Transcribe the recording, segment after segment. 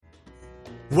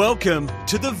Welcome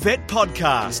to the Vet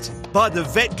Podcast by the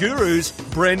Vet Gurus,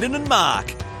 Brendan and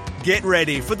Mark. Get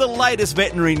ready for the latest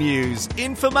veterinary news,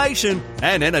 information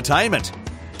and entertainment.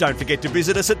 Don't forget to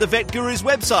visit us at the Vet Gurus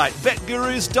website,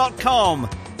 vetgurus.com.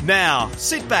 Now,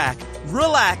 sit back,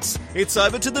 relax. It's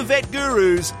over to the Vet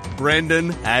Gurus,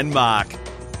 Brendan and Mark.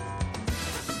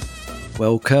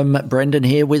 Welcome, Brendan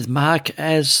here with Mark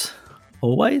as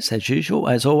usual,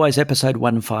 episode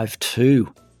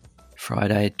 152.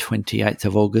 Friday, 28th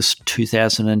of August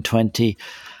 2020.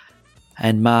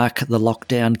 And Mark, the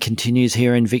lockdown continues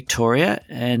here in Victoria.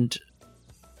 And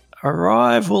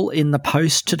arrival in the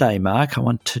post today, Mark, I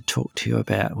want to talk to you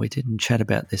about, we didn't chat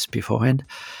about this beforehand,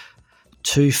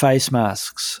 2 face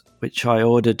masks, which I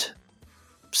ordered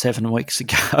 7 weeks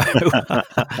ago,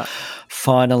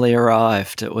 finally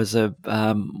arrived. It was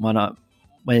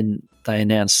when they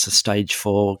announced the stage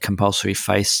 4 compulsory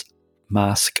face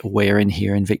mask wearing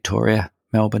here in Victoria,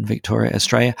 Melbourne, Victoria,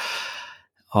 Australia.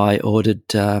 I ordered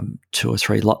 2 or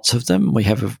 3 lots of them. We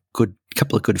have a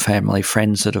couple of good family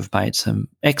friends that have made some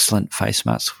excellent face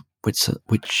masks,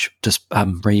 which just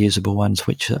reusable ones,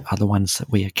 which are the ones that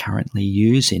we are currently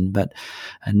using. But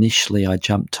initially I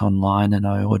jumped online and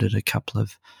I ordered a couple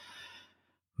of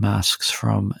masks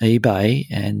from eBay,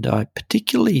 and I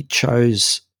particularly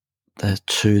chose the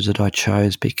 2 that I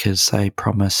chose because they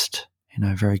promised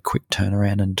very quick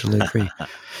turnaround and delivery,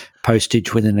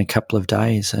 postage within a couple of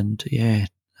days. And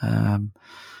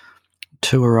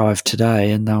 2 arrived today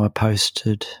and they were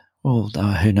posted,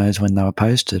 who knows when they were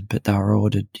posted, but they were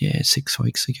ordered, 6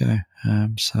 weeks ago.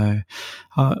 So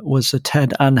I was a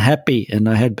tad unhappy, and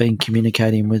I had been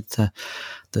communicating with the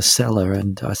seller,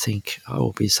 and I think I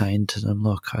will be saying to them,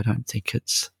 look, I don't think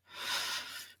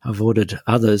I've ordered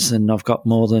others and I've got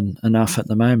more than enough at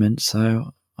the moment,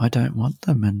 so I don't want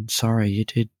them, and sorry, you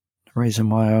did the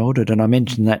reason why I ordered. And I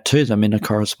mentioned that to them in a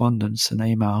correspondence, an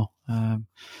email on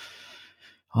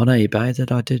eBay,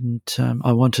 that I didn't,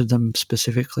 I wanted them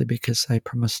specifically because they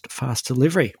promised fast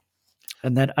delivery,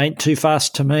 and that ain't too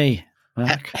fast to me.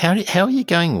 Mark. How are you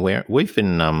going? We've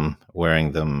been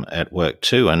wearing them at work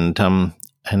too, and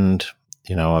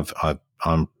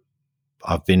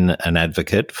I've been an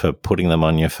advocate for putting them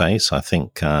on your face. I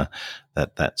think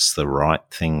that's the right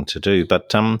thing to do.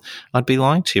 But I'd be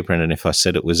lying to you, Brendan, if I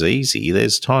said it was easy.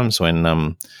 There's times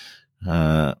when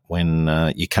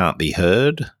you can't be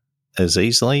heard as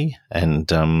easily,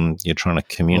 and you're trying to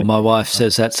communicate. Well, my wife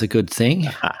says that's a good thing.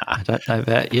 I don't know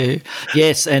about you.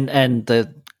 Yes, and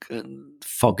the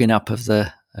fogging up of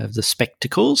the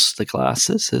spectacles, the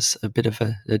glasses, is a bit of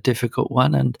a difficult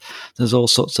one, and there's all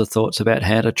sorts of thoughts about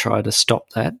how to try to stop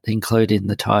that, including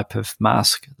the type of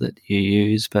mask that you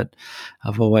use. But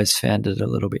I've always found it a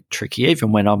little bit tricky,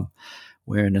 even when I'm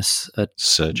wearing a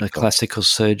classical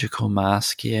surgical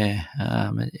mask.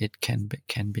 It can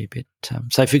be a bit.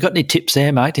 So if you've got any tips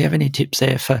there, mate, do you have any tips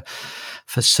there for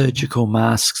surgical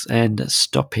masks and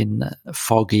stopping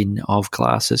fogging of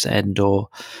glasses and/or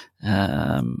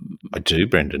I do,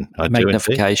 Brendan. I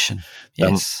magnification. Do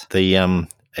yes. And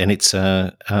it's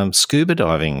a scuba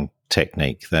diving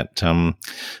technique that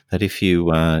if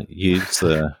you use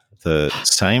the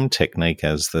same technique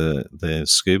as the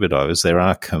scuba divers, there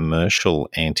are commercial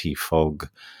anti-fog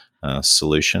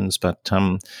solutions, but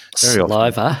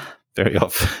very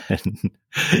often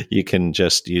you can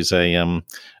just use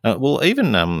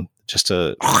just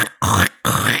a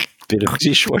bit of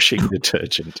dishwashing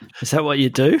detergent. Is that what you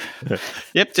do?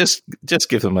 Yep, just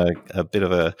give them a bit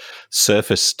of a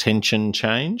surface tension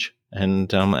change,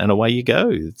 and away you go.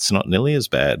 It's not nearly as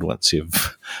bad once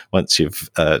you've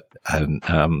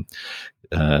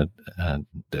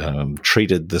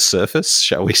treated the surface,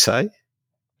 shall we say?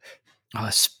 I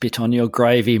spit on your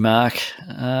gravy, Mark.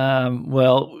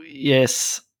 Well,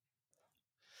 yes,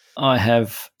 I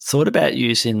have thought about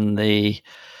using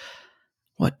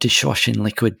what dishwashing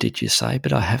liquid did you say?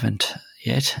 But I haven't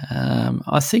yet.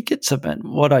 I think it's about,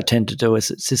 what I tend to do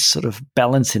is it's this sort of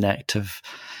balancing act of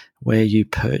where you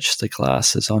perch the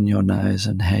glasses on your nose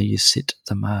and how you sit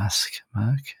the mask,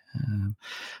 Mark.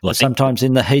 Sometimes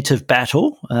in the heat of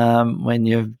battle, when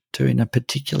you're doing a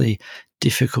particularly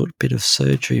difficult bit of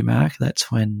surgery, Mark,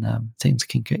 that's when things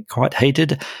can get quite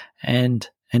heated and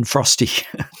frosty.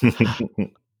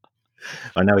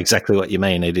 I know exactly what you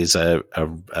mean. It is a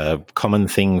common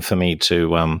thing for me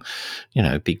to,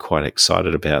 be quite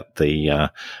excited about the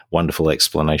wonderful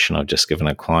explanation I've just given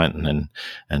a client,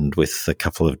 and with a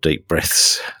couple of deep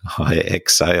breaths, I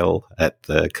exhale at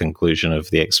the conclusion of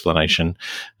the explanation.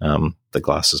 The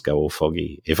glasses go all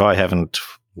foggy if I haven't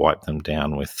wiped them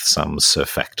down with some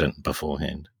surfactant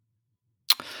beforehand.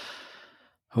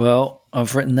 Well,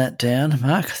 I've written that down,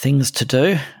 Mark. Things to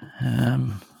do.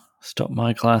 Stop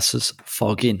my glasses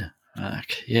fogging,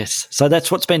 Mark. Yes. So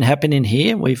that's what's been happening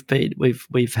here. We've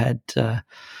had.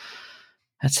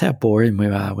 That's how boring we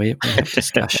are. We have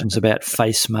discussions about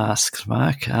face masks,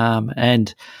 Mark,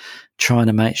 and trying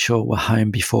to make sure we're home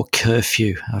before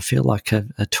curfew. I feel like a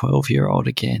 12-year-old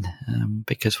again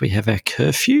because we have our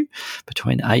curfew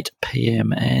between 8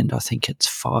 p.m. and I think it's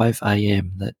 5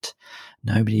 a.m. that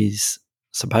nobody's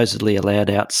supposedly allowed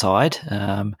outside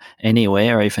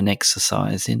anywhere, even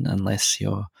exercising, unless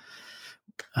you're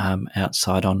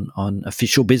outside on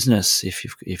official business.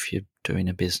 If you're doing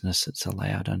a business, it's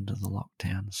allowed under the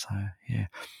lockdown. So yeah,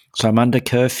 so I'm under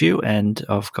curfew and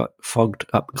I've got fogged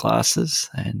up glasses,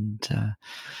 and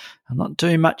I'm not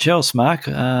doing much else. Mark,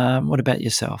 what about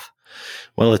yourself?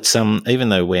 Well, it's even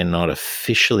though we're not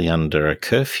officially under a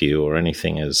curfew or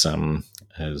anything as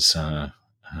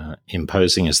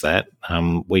imposing as that,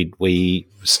 we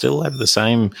still have the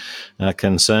same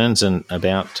concerns and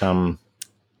about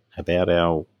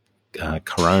our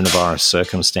coronavirus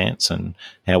circumstance and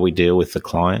how we deal with the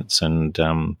clients, and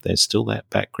there's still that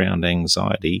background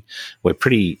anxiety.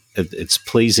 It's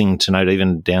pleasing to note,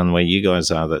 even down where you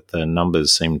guys are, that the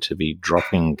numbers seem to be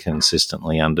dropping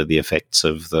consistently under the effects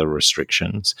of the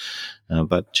restrictions.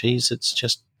 But geez, it's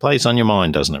just plays on your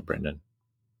mind, doesn't it, Brendan?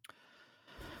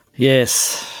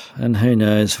 Yes, and who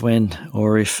knows when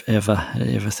or if ever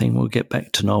everything will get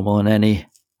back to normal. And Annie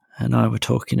and I were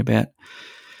talking about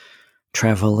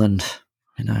travel and,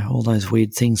 all those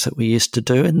weird things that we used to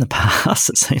do in the past.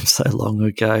 It seems so long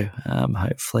ago.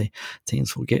 Hopefully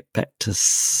things will get back to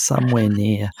somewhere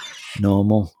near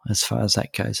normal as far as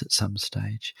that goes at some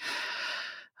stage.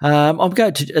 I'm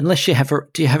going to, unless do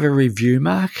you have a review,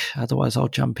 Mark? Otherwise I'll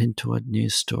jump into a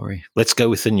news story. Let's go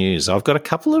with the news. I've got a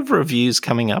couple of reviews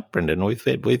coming up, Brendan.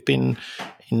 We've been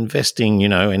investing,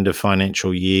 end of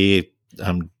financial year,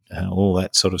 all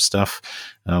that sort of stuff.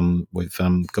 We've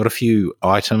got a few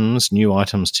new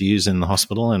items to use in the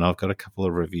hospital, and I've got a couple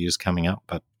of reviews coming up.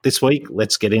 But this week,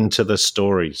 let's get into the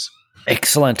stories.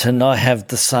 Excellent, and I have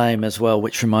the same as well,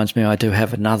 which reminds me I do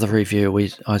have another review.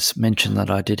 I mentioned that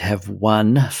I did have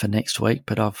one for next week,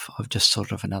 but I've just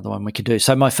thought of another one we could do.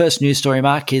 So my first news story,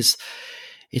 Mark, it's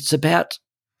about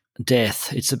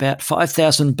death. It's about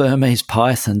 5,000 Burmese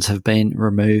pythons have been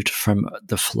removed from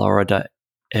the Florida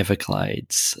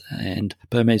Everglades. And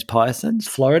Burmese pythons,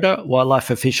 Florida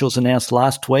wildlife officials announced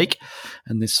last week,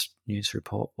 and this news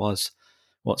report was,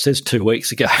 it says 2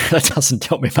 weeks ago. That doesn't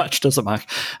tell me much, does it, Mark?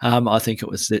 I think it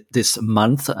was this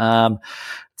month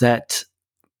that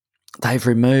they've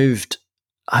removed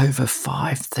over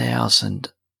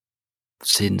 5,000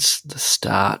 since the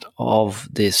start of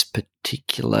this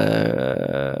particular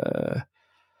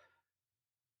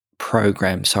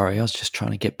program. Sorry, I was just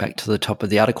trying to get back to the top of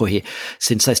the article here.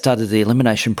 Since they started the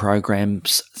elimination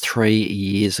programs 3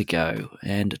 years ago,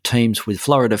 and teams with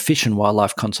Florida Fish and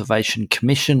Wildlife Conservation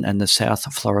Commission and the South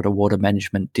Florida Water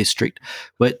Management District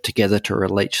worked together to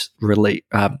reach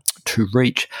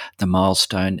the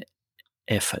milestone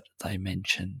effort they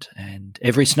mentioned. And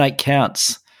every snake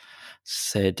counts,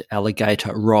 said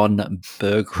alligator Ron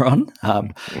Bergeron,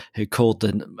 who called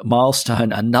the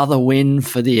milestone another win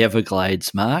for the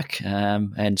Everglades, Mark.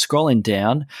 And scrolling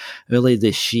down, early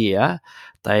this year,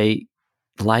 they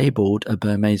labelled a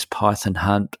Burmese python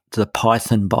hunt the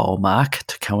Python Bowl, Mark,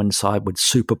 to coincide with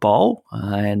Super Bowl,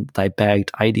 and they bagged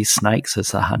 80 snakes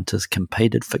as the hunters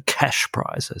competed for cash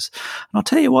prizes. And I'll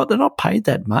tell you what, they're not paid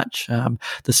that much.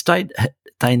 The state,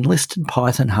 they enlisted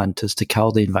python hunters to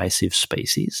cull the invasive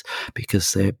species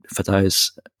because they're, for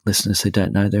those listeners who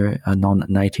don't know, they're a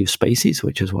non-native species,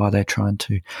 which is why they're trying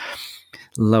to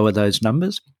lower those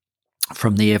numbers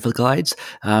from the Everglades.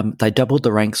 They doubled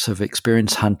the ranks of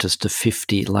experienced hunters to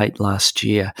 50 late last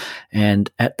year, and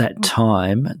at that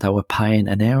time they were paying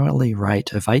an hourly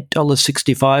rate of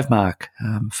 $8.65, Mark,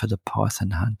 for the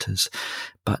python hunters.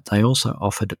 But they also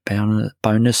offered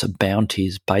bonus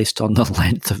bounties based on the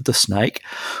length of the snake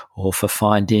or for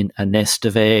finding a nest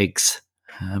of eggs.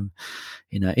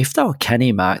 If they were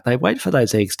canny, Mark, they'd wait for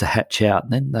those eggs to hatch out,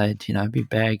 and then they'd, be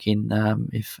bagging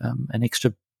if an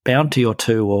extra bounty or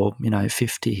two, or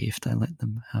 50 if they let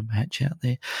them hatch out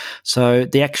there. So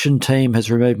the action team has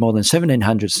removed more than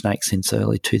 1,700 snakes since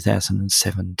early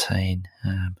 2017,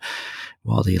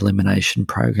 while the elimination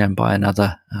program by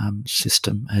another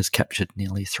system has captured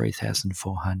nearly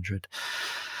 3,400.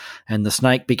 And the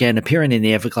snake began appearing in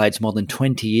the Everglades more than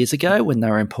 20 years ago when they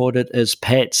were imported as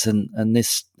pets. And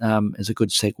this is a good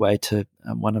segue to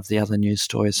one of the other news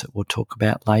stories that we'll talk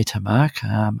about later, Mark,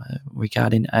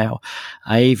 regarding our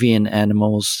avian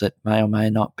animals that may or may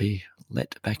not be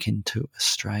let back into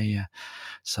Australia.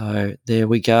 So there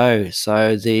we go.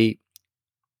 So the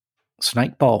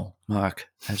snake bowl, Mark,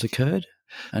 has occurred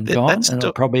and gone, and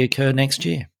it'll probably occur next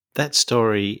year. That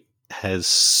story has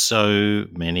so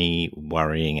many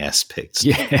worrying aspects.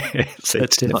 Yeah,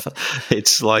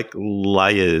 it's like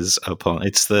layers upon.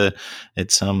 It's like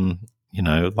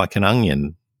an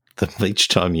onion. Each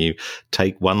time you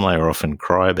take one layer off and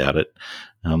cry about it,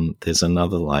 there's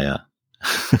another layer.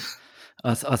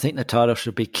 I think the title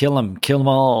should be "Kill 'em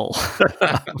all."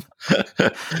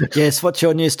 Yes, what's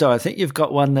your news story? I think you've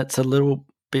got one that's a little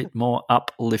bit more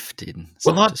uplifting.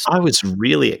 I was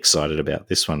really excited about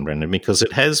this one, Brendan, because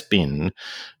it has been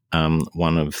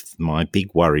one of my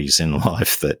big worries in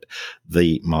life that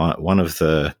one of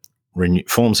the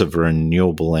forms of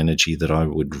renewable energy that I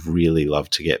would really love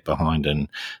to get behind and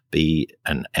be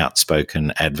an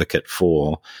outspoken advocate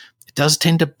for, it does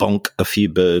tend to bonk a few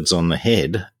birds on the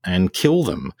head and kill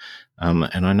them.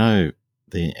 And I know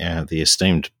the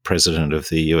esteemed president of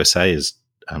the USA has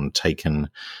taken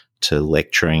to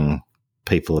lecturing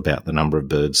people about the number of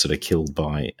birds that are killed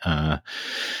by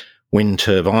wind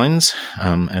turbines,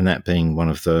 and that being one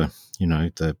of the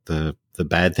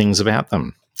bad things about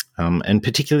them. And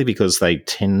particularly because they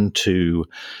tend to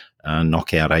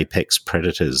knock out apex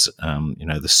predators,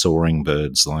 the soaring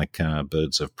birds like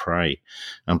birds of prey.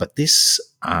 But this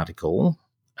article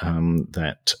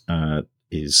that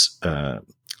is a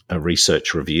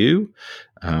research review,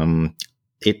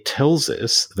 it tells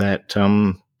us that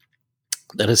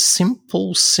a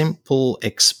simple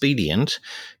expedient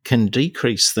can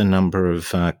decrease the number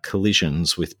of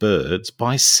collisions with birds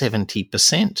by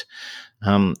 70%.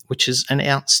 Which is an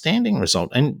outstanding result.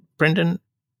 And Brendan,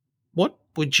 what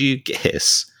would you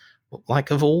guess, like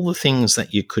of all the things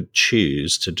that you could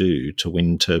choose to do to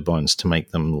wind turbines to make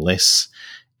them less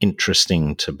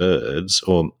interesting to birds,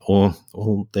 or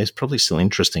there's probably still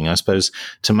interesting, I suppose,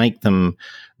 to make them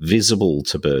visible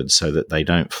to birds so that they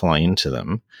don't fly into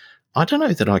them? I don't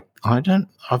know that I've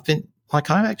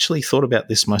actually thought about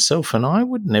this myself, and I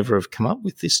would never have come up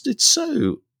with this. It's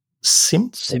so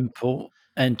simple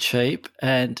and cheap,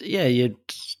 and again,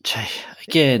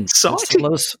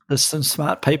 there's some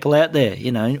smart people out there,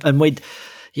 and I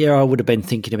would have been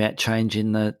thinking about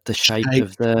changing the shape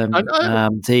of them,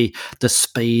 the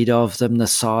speed of them, the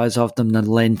size of them, the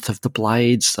length of the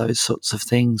blades, those sorts of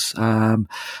things.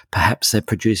 Perhaps they're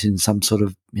producing some sort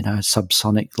of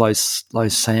subsonic low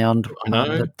sound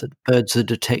that the birds are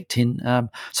detecting.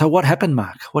 So what happened,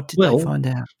 Mark? What did they find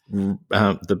out?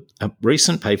 A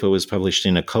recent paper was published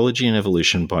in Ecology and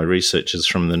Evolution by researchers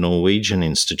from the Norwegian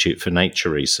Institute for Nature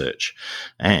Research.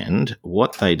 And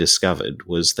what they discovered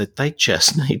was that they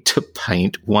just need to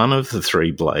paint one of the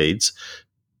three blades.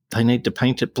 They need to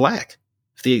paint it black.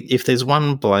 If there's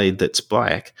one blade that's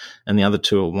black and the other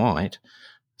two are white,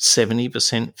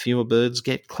 70% fewer birds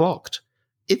get clocked.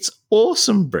 It's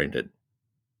awesome, Brendan.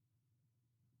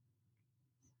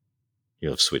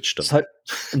 You've switched off. So,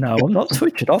 no, I'm not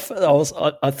switching off.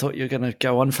 I thought you were going to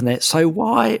go on from that. So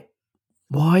why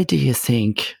do you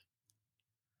think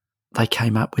they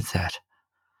came up with that?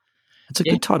 It's a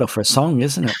good title for a song,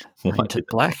 isn't it? Painted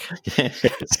Black.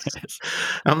 Yes.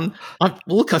 I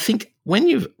think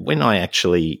when I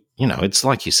actually, it's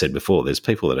like you said before, there's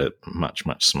people that are much,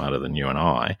 much smarter than you and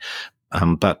I,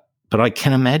 but I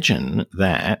can imagine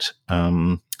that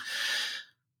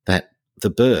that the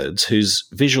birds, whose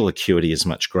visual acuity is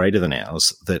much greater than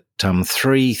ours, that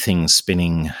three things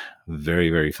spinning very,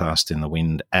 very fast in the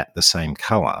wind at the same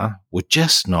colour would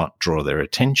just not draw their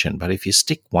attention. But if you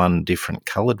stick one different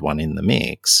coloured one in the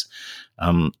mix,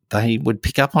 they would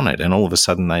pick up on it, and all of a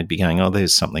sudden they'd be going, oh,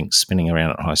 there's something spinning around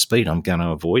at high speed, I'm going to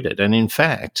avoid it. And in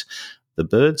fact, the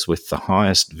birds with the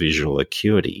highest visual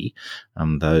acuity,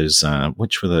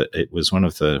 it was one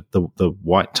of the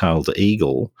white-tailed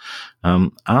eagle,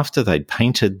 after they'd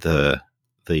painted the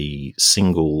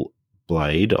single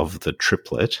blade of the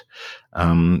triplet,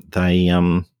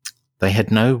 they had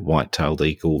no white-tailed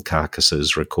eagle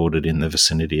carcasses recorded in the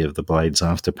vicinity of the blades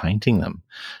after painting them.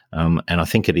 And I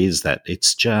think it is that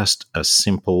it's just a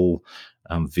simple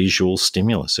visual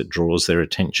stimulus. It draws their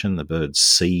attention. The birds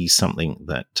see something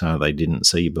that they didn't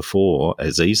see before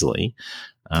as easily,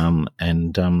 and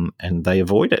they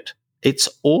avoid it. It's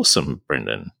awesome,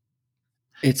 Brendan.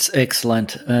 It's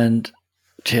excellent, and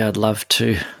I'd love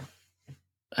to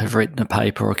have written a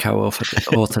paper or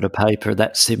co-authored a paper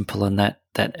that simple and that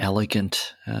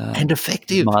elegant and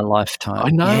effective in my lifetime.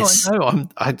 I know. Yes. I know.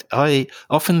 I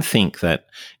often think that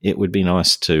it would be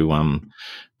nice to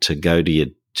go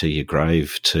to your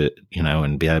grave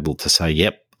and be able to say,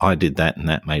 yep, I did that and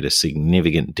that made a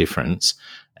significant difference.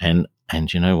 And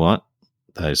you know what?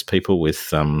 those people with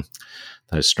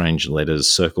those strange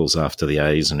letters, circles after the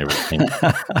A's and everything,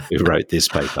 who wrote this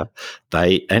paper.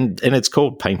 And it's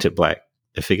called Paint It Black: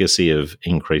 Efficacy of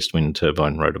Increased Wind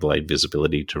Turbine Rotor Blade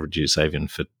Visibility to Reduce Avian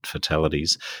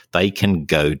Fatalities. They can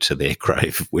go to their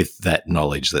grave with that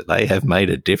knowledge that they have made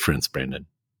a difference, Brendan.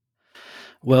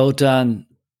 Well done,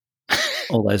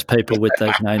 all those people with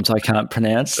those names I can't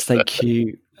pronounce. Thank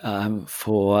you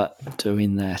for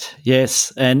doing that.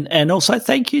 Yes, and also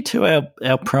thank you to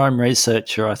our prime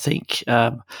researcher. I think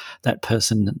that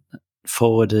person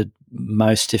forwarded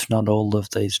most, if not all,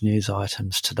 of these news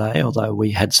items today, although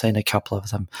we had seen a couple of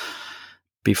them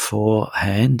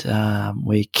beforehand.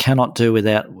 We cannot do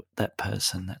without that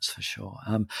person, that's for sure.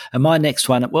 And my next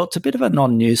one, well, it's a bit of a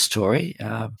non-news story,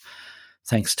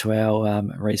 thanks to our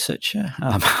researcher,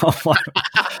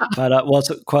 but it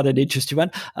was quite an interesting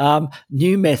one.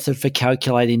 New method for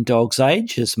calculating dogs'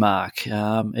 ages, Mark.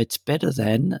 It's better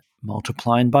than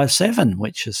multiplying by 7,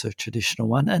 which is a traditional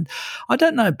one. And I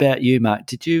don't know about you, Mark.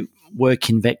 Did you work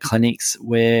in vet clinics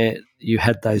where you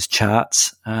had those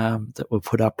charts that were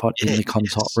put up in the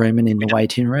consult room and in the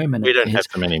waiting room? And we don't have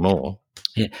them anymore.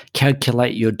 Yeah,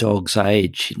 calculate your dog's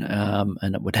age,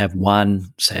 and it would have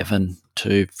 1, 7,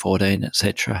 2, 14,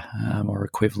 etc., or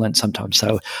equivalent sometimes.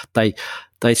 So they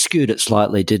skewed it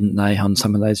slightly, didn't they, on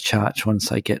some of those charts once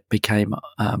they got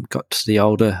to the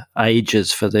older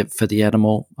ages for the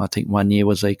animal. I think 1 year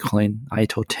was equaling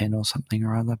 8 or 10 or something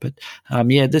or other. But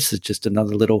this is just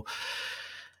another little.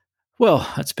 Well,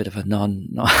 it's a bit of a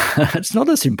it's not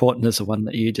as important as the one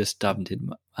that you just dumped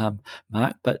in,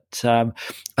 Mark, but a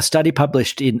study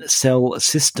published in Cell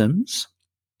Systems,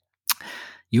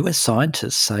 US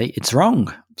scientists say it's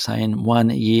wrong, saying 1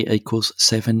 year equals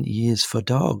 7 years for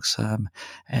dogs.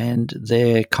 And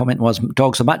their comment was,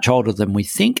 dogs are much older than we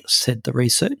think, said the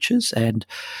researchers, and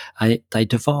they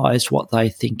devised what they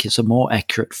think is a more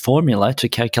accurate formula to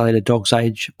calculate a dog's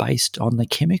age based on the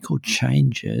chemical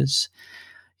changes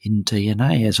in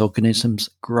DNA as organisms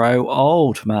grow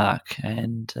old, Mark.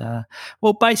 And,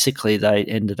 basically they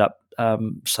ended up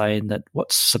saying that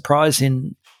what's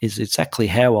surprising is exactly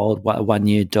how old a 1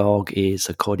 year dog is,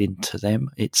 according to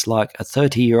them. It's like a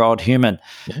 30-year-old human.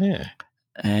 Yeah.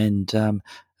 And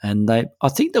I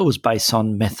think that was based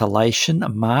on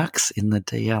methylation marks in the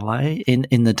DNA,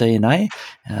 in the DNA.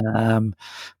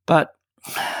 But,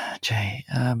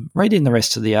 reading the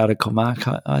rest of the article, Mark,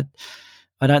 I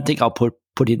don't think I'll put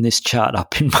in this chart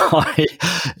up in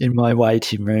my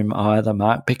waiting room either,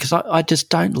 Mark, because I just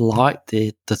don't like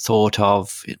the thought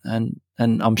of, and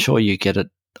I'm sure you get it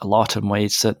a lot, and we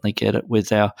certainly get it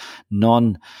with our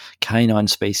non-canine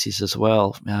species as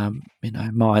well.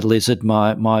 My lizard,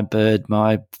 my bird,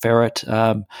 my ferret,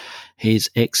 he's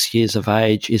X years of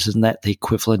age. Isn't that the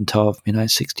equivalent of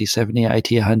 60, 70,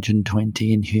 80,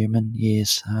 120 in human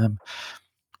years? And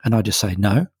I just say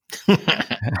no.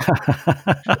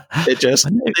 They're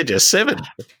just 7.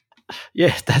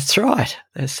 Yeah, that's right.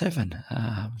 They're 7.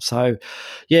 So,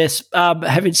 yes.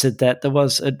 Having said that, it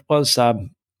was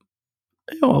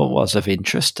of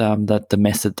interest that the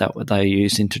method that they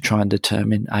using to try and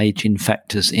determine aging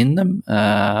factors in them,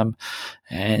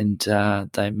 and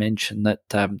they mentioned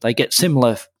that they get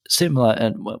similar.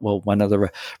 And one of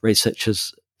the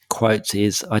researchers' quotes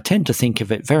is, "I tend to think of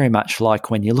it very much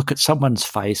like when you look at someone's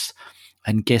face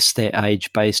and guess their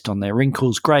age based on their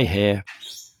wrinkles, grey hair,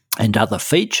 and other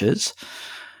features.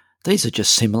 These are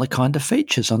just similar kind of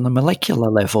features on the molecular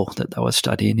level that they were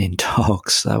studying in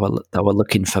dogs. They were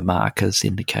looking for markers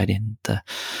indicating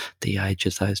the age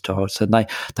of those dogs. And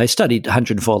they studied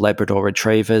 104 Labrador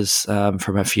retrievers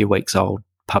from a few weeks old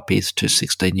puppies to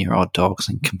 16-year-old dogs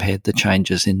and compared the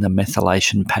changes in the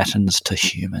methylation patterns to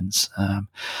humans.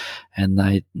 And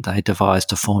they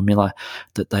devised a formula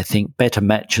that they think better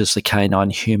matches the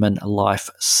canine-human life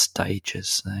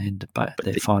stages. And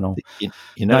their final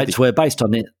notes were based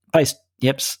on it.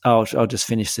 I'll just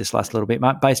finish this last little bit,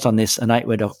 Mark. Based on this, an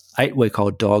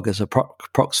 8-week-old dog is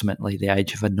approximately the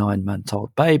age of a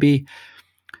 9-month-old baby,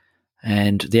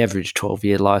 and the average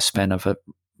 12-year lifespan of a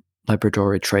Labrador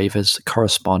retrievers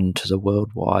correspond to the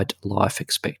worldwide life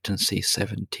expectancy,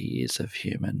 70 years of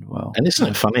human. Well, and isn't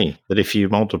it funny that if you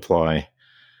multiply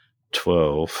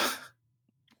 12,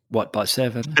 what, by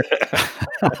 7?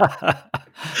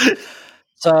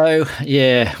 So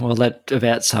that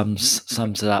about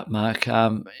sums it up, Mark.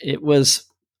 It was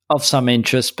of some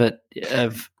interest, but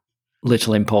of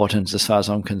little importance as far as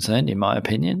I'm concerned, in my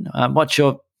opinion. What's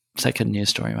your second news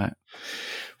story, mate?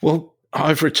 Well,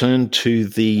 I've returned to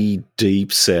the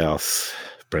deep south,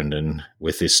 Brendan,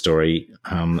 with this story.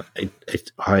 I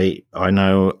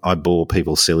know I bore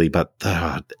people silly, but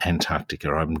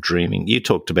Antarctica, I'm dreaming. You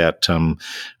talked about during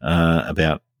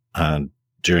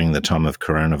the time of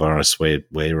coronavirus where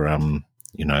we're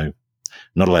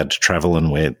not allowed to travel, and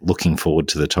we're looking forward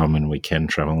to the time when we can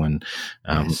travel. And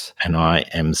Yes. and I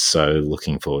am so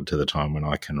looking forward to the time when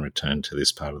I can return to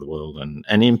this part of the world,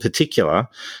 and in particular,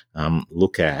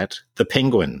 look at the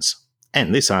penguins.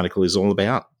 And this article is all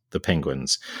about the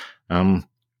penguins.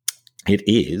 It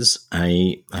is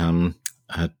a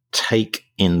take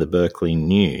in the Berkeley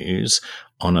News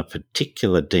on a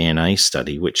particular DNA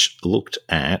study which looked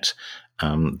at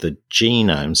the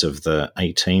genomes of the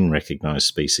 18 recognised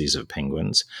species of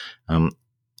penguins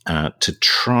to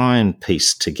try and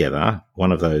piece together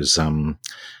one of those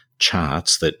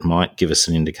charts that might give us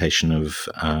an indication of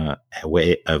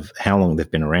how long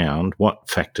they've been around, what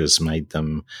factors made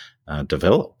them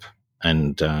develop,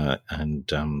 and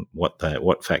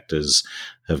what factors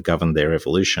have governed their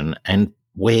evolution, and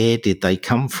where did they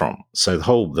come from? So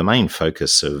the main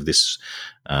focus of this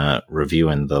review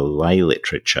and the lay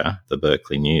literature, the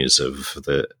Berkeley News of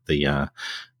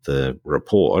the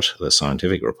report, the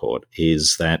scientific report,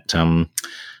 is that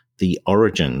the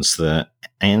origins, the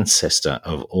ancestor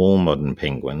of all modern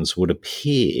penguins would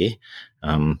appear,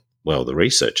 the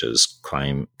researchers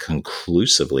claim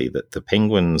conclusively that the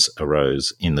penguins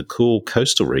arose in the cool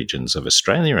coastal regions of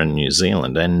Australia and New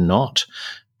Zealand, and not,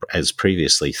 as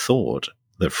previously thought,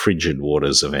 the frigid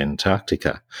waters of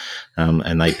Antarctica.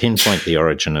 And they pinpoint the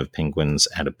origin of penguins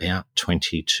at about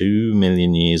 22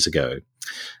 million years ago.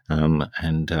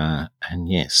 And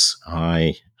yes,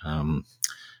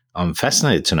 I'm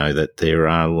fascinated to know that there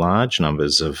are large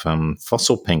numbers of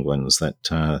fossil penguins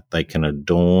that they can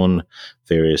adorn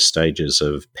various stages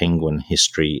of penguin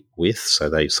history with, so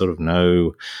they sort of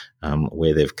know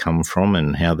where they've come from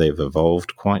and how they've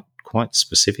evolved quite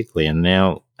specifically. And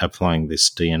now applying this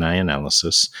DNA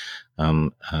analysis,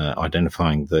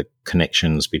 identifying the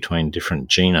connections between different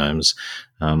genomes,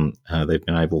 they've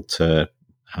been able to.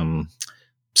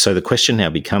 So the question now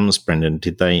becomes, Brendan,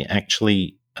 did they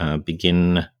actually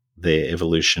begin their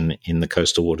evolution in the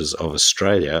coastal waters of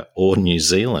Australia or New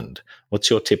Zealand? What's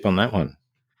your tip on that one?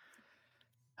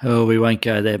 Oh, we won't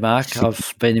go there, Mark.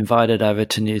 I've been invited over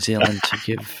to New Zealand to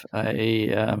give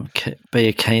be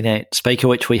a keynote speaker,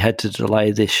 which we had to delay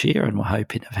this year, and we're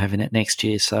hoping of having it next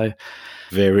year. So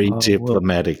very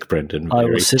diplomatic, Brendan. I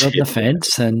will sit on the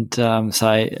fence and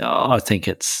say, I think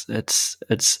it's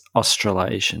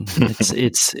Australasian.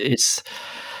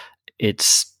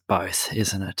 it's both,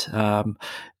 isn't it?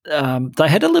 They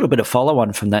had a little bit of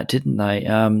follow-on from that, didn't they?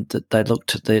 That they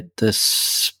looked at the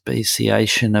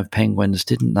speciation of penguins,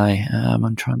 didn't they?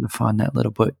 I'm trying to find that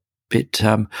little bit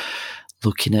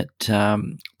looking at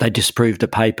they disproved a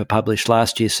paper published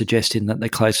last year suggesting that the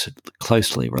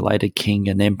closely related king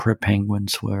and emperor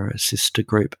penguins were a sister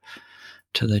group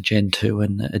to the gentoo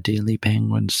and the Adelie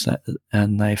penguins,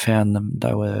 and they found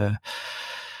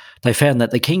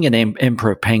that the king and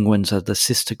emperor penguins are the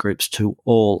sister groups to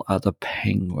all other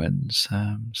penguins.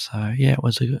 So yeah,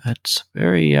 it's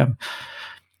very.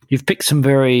 You've picked some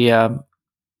very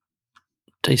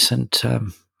decent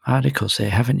articles there,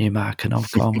 haven't you, Mark? And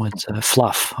I've gone with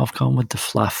fluff. I've gone with the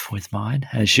fluff with mine,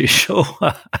 as usual.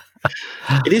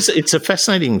 It's a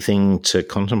fascinating thing to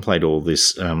contemplate all this.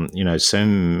 So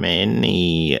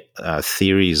many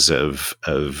theories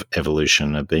of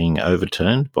evolution are being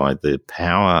overturned by the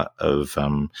power of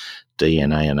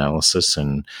DNA analysis,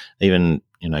 and even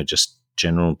just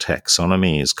general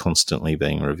taxonomy is constantly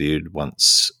being reviewed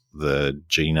once the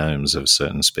genomes of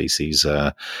certain species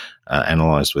are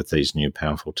analysed with these new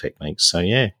powerful techniques. So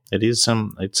yeah, it is.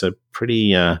 It's a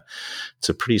pretty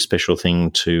special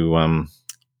thing to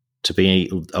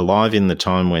be alive in the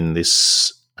time when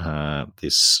this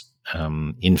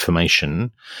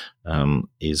information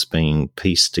is being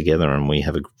pieced together, and we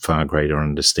have a far greater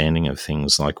understanding of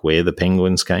things like where the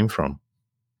penguins came from.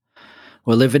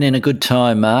 We're living in a good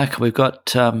time, Mark. We've got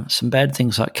some bad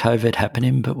things like COVID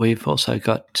happening, but we've also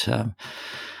got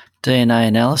DNA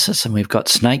analysis, and we've got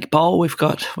snake bowl. We've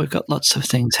got lots of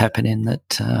things happening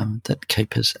that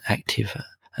keep us active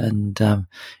and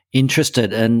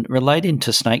interested. And relating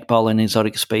to snake bowl and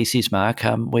exotic species, Mark,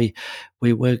 we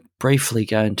were briefly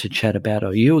going to chat about,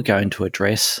 or you were going to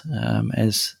address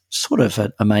as sort of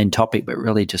a main topic, but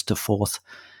really just a fourth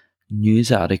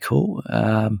news article.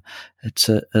 It's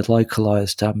a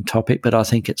localised topic, but I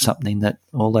think it's something that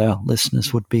all our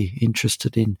listeners would be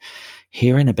interested in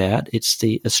hearing about. It's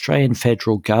the Australian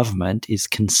federal government is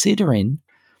considering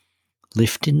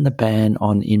lifting the ban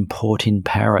on importing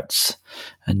parrots,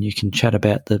 and you can chat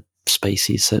about the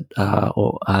species that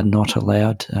are not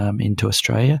allowed into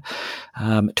Australia.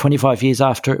 25 years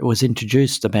after it was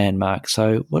introduced, the ban, Mark.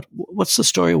 So what's the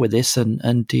story with this?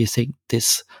 And do you think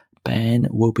this ban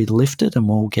will be lifted and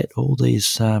we'll get all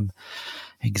these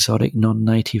exotic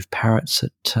non-native parrots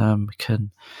that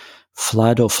can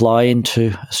flood or fly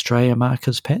into Australia, Mark,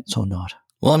 as pets or not?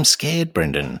 Well, I'm scared,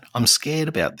 Brendan. I'm scared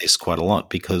about this quite a lot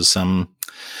because I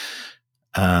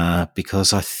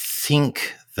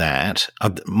think that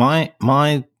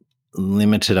my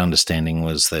limited understanding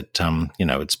was that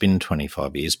it's been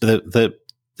 25 years, but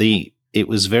it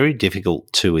was very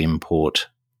difficult to import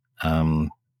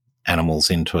animals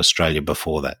into Australia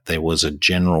before that. There was a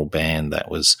general ban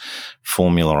that was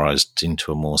formularised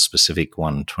into a more specific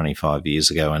one 25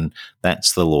 years ago, and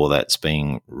that's the law that's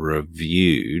being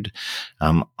reviewed.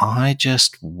 I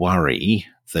just worry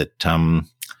that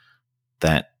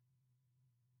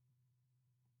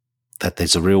that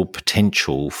there's a real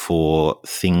potential for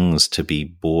things to be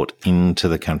brought into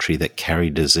the country that carry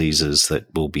diseases that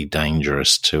will be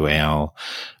dangerous to our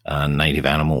native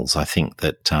animals. I think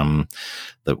that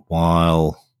that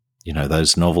while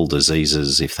those novel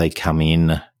diseases, if they come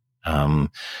in and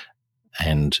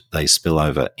they spill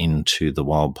over into the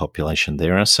wild population,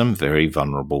 there are some very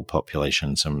vulnerable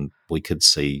populations, and we could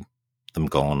see them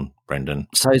gone, Brendan.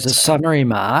 So as a summary,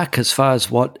 Mark, as far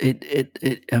as what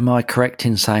am I correct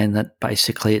in saying that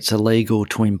basically it's illegal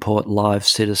to import live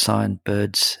pseudocyan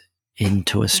birds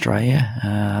into Australia?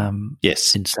 Yes,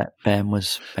 since that ban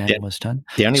was done.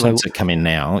 The only ones that come in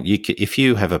now, if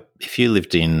you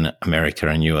lived in America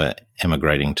and you were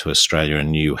emigrating to Australia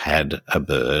and you had a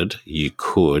bird, you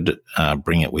could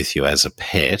bring it with you as a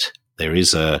pet. There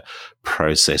is a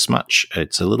process.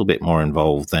 It's a little bit more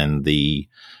involved than the.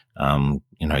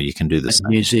 You can do this.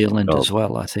 New Zealand as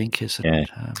well, I think, isn't it?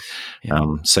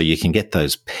 Yeah. So you can get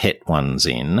those pet ones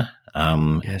in.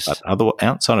 Yes. But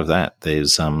outside of that,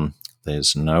 there's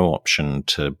no option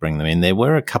to bring them in. There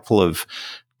were a couple of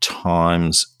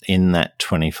times in that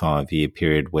 25-year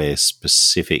period where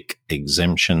specific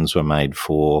exemptions were made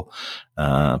for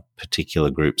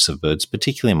particular groups of birds,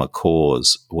 particularly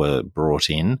macaws, were brought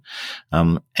in,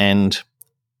 and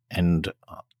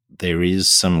there is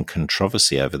some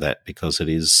controversy over that because it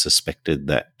is suspected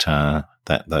that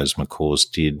that those macaws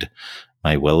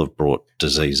may well have brought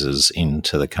diseases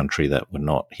into the country that were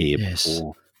not here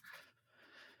before.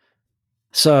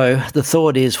 So the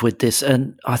thought is with this,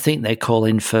 and I think they're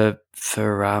calling for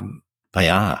they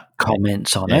are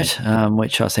comments on it,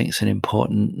 which I think is an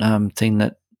important thing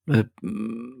that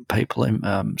people,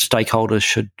 stakeholders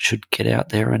should get out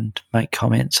there and make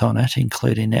comments on it,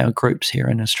 including our groups here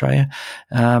in Australia.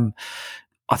 I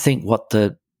think what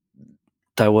they're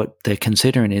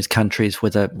considering is countries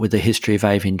with a history of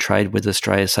avian trade with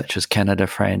Australia, such as Canada,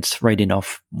 France. Reading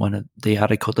off one of the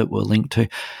article that we'll link to,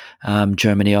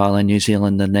 Germany, Ireland, New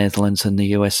Zealand, the Netherlands, and the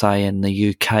USA and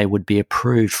the UK would be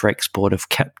approved for export of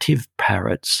captive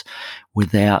parrots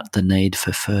without the need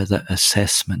for further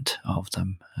assessment of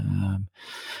them.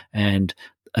 And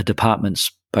a department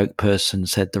spokesperson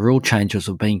said the rule changes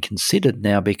were being considered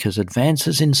now because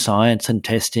advances in science and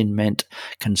testing meant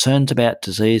concerns about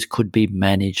disease could be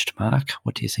managed. Mark,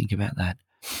 what do you think about that?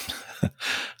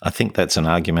 I think that's an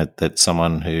argument that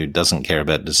someone who doesn't care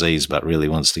about disease but really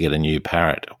wants to get a new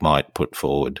parrot might put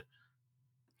forward.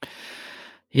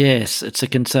 Yes, it's a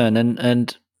concern.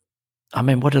 And I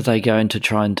mean, what are they going to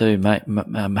try and do?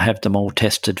 Have them all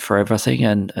tested for everything?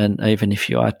 And even if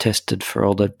you are tested for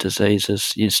all the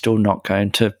diseases, you're still not going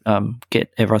to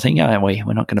get everything, are we?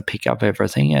 We're not going to pick up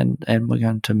everything, and we're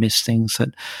going to miss things that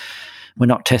we're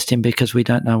not testing because we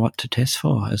don't know what to test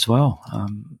for as well.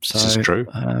 This is true.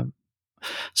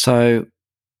 So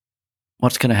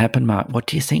what's going to happen, Mark? What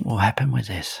do you think will happen with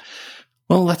this?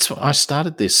 Well, that's what I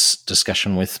started this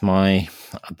discussion with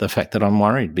the fact that I'm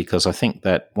worried because I think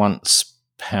that once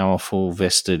powerful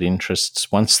vested interests,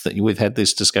 we've had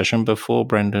this discussion before,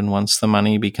 Brendan, once the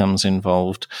money becomes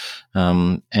involved,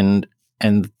 and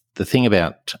the thing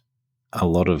about a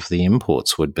lot of the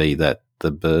imports would be that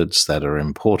the birds that are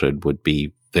imported would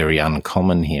be very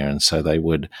uncommon here, and so they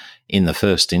would, in the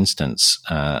first instance,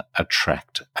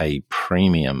 attract a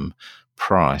premium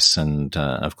price, and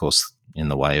of course, in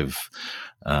the way of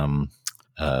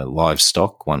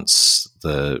livestock, once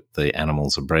the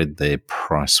animals are bred, their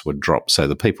price would drop. So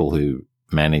the people who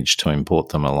manage to import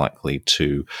them are likely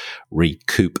to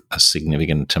recoup a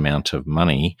significant amount of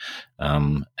money,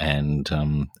 and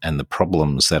the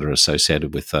problems that are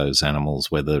associated with those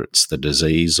animals, whether it's the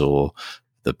disease or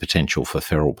the potential for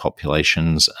feral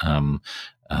populations,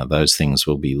 those things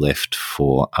will be left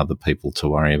for other people to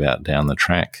worry about down the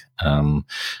track.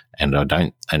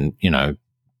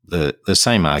 the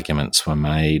same arguments were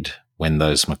made when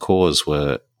those macaws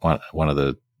were one of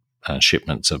the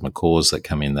shipments of macaws that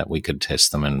come in, that we could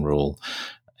test them and rule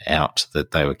out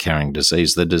that they were carrying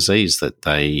disease. The disease that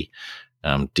they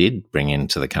did bring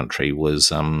into the country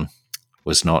was not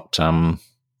not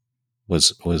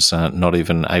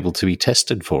even able to be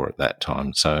tested for at that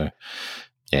time. So,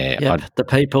 the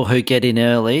people who get in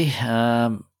early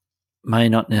may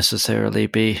not necessarily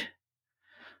be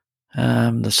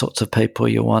the sorts of people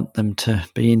you want them to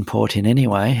be importing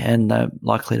anyway, and they're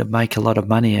likely to make a lot of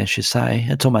money, as you say.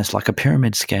 It's almost like a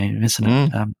pyramid scheme, isn't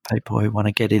it? People who want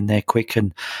to get in there quick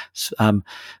and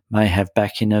may have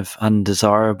backing of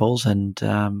undesirables. And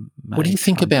what do you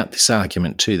think about this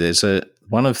argument too? There's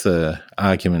one of the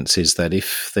arguments is that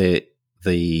if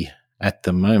at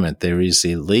the moment there is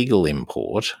illegal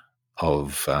import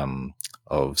of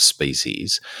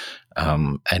species,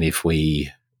 and if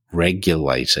we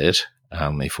regulate it,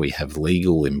 if we have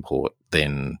legal import,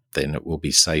 then it will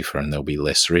be safer and there'll be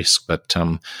less risk. But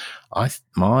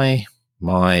my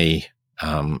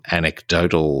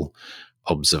anecdotal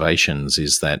observations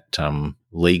is that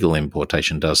legal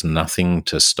importation does nothing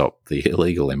to stop the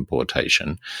illegal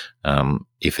importation.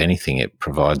 If anything, it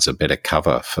provides a better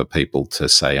cover for people to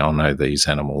say, oh no, these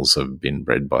animals have been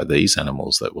bred by these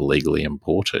animals that were legally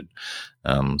imported.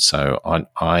 So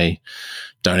I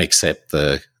don't accept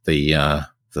the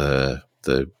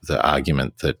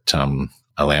argument that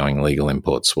allowing legal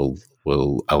imports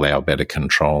will allow better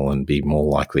control and be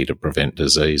more likely to prevent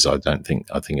disease. I think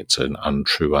it's an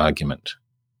untrue argument.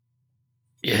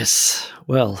 Yes.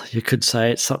 Well, you could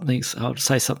say it's something. I would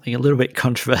say something a little bit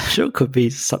controversial. It could be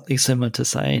something similar to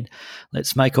saying,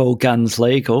 let's make all guns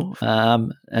legal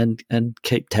and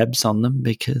keep tabs on them,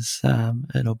 because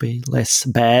it'll be less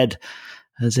bad,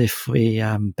 as if we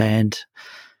banned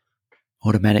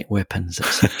automatic weapons,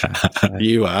 etc. So,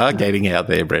 you are getting out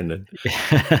there, Brendan.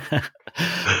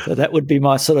 So that would be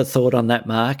my sort of thought on that,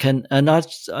 Mark. And I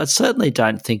certainly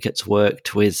don't think it's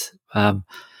worked with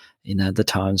the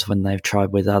times when they've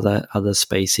tried with other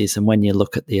species. And when you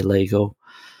look at the illegal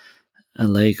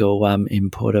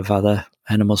import of other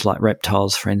animals like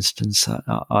reptiles, for instance,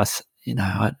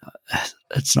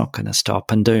 it's not going to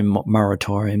stop. And doing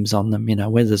moratoriums on them,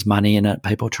 where there's money in it,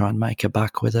 people try and make a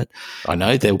buck with it. I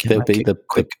know there'll be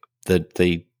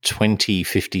the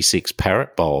 2056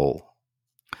 Parrot Bowl.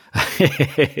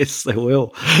 Yes, there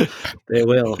will.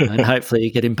 And hopefully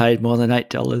you're getting paid more than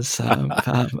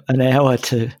 $8 an hour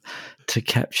to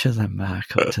capture them, Mark,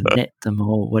 or to net them,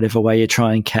 or whatever way you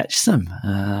try and catch them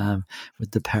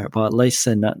with the parrot bowl. At least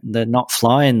they're not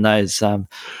flying those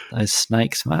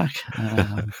snakes, Mark.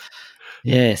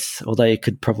 Yes, although you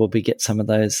could probably get some of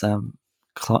those.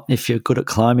 If you're good at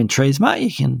climbing trees, Mark,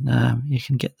 you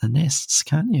can get the nests,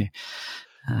 can't you?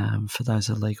 For those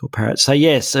illegal parrots. So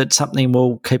yes, it's something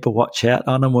we'll keep a watch out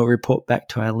on, and we'll report back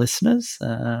to our listeners.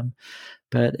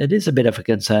 But it is a bit of a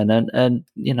concern, and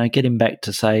getting back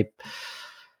to, say,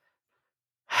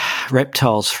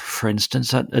 reptiles, for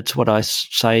instance, it's what I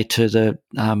say to the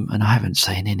and I haven't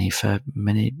seen any for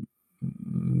many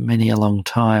a long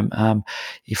time.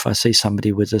 If I see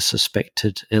somebody with a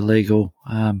suspected illegal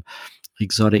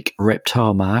exotic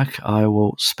reptile, Mark, I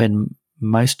will spend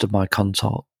most of my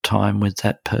consult time with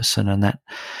that person and that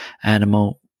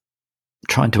animal,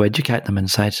 trying to educate them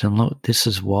and say to them, look, this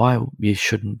is why you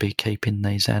shouldn't be keeping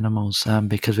these animals,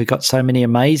 because we've got so many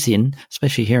amazing,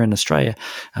 especially here in Australia,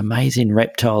 amazing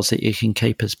reptiles that you can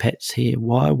keep as pets here.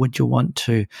 Why would you want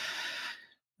to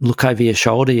look over your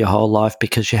shoulder your whole life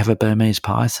because you have a Burmese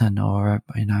python or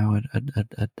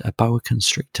a boa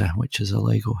constrictor, which is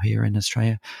illegal here in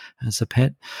Australia as a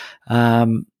pet?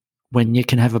 When you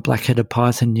can have a black-headed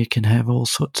python, you can have all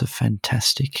sorts of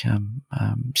fantastic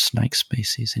snake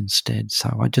species instead.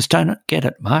 So I just don't get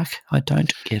it, Mark. I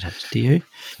don't get it. Do you?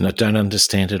 No, I don't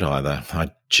understand it either.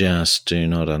 I just do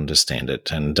not understand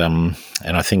it. And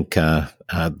I think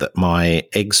that my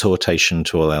exhortation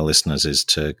to all our listeners is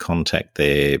to contact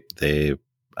the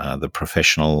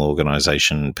professional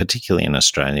organisation, particularly in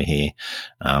Australia here.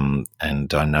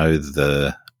 And I know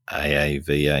the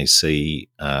AAVAC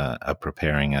are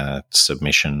preparing a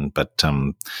submission, but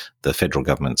the federal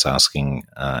government's asking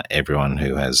everyone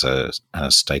who has a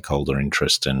stakeholder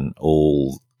interest, and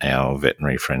all our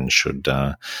veterinary friends should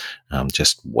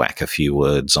just whack a few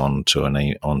words onto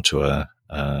a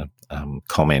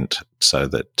comment, so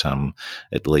that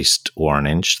at least Warren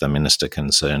Entsch, the minister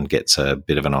concerned, gets a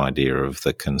bit of an idea of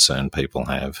the concern people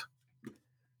have.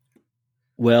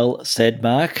 Well said,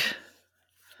 Mark.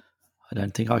 I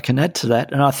don't think I can add to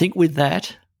that. And I think with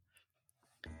that,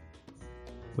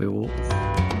 we will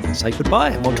say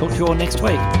goodbye, and we'll talk to you all next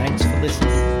week. Thanks for listening.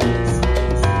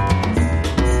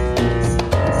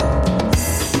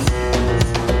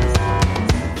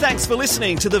 Thanks for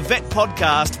listening to the Vet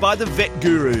Podcast by the Vet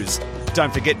Gurus.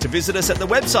 Don't forget to visit us at the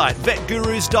website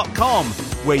vetgurus.com,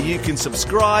 where you can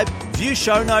subscribe, view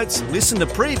show notes, listen to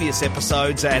previous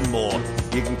episodes and more.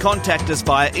 You can contact us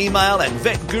via email at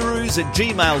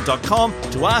vetgurus@gmail.com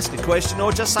to ask a question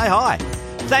or just say hi.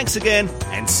 Thanks again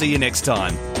and see you next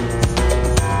time.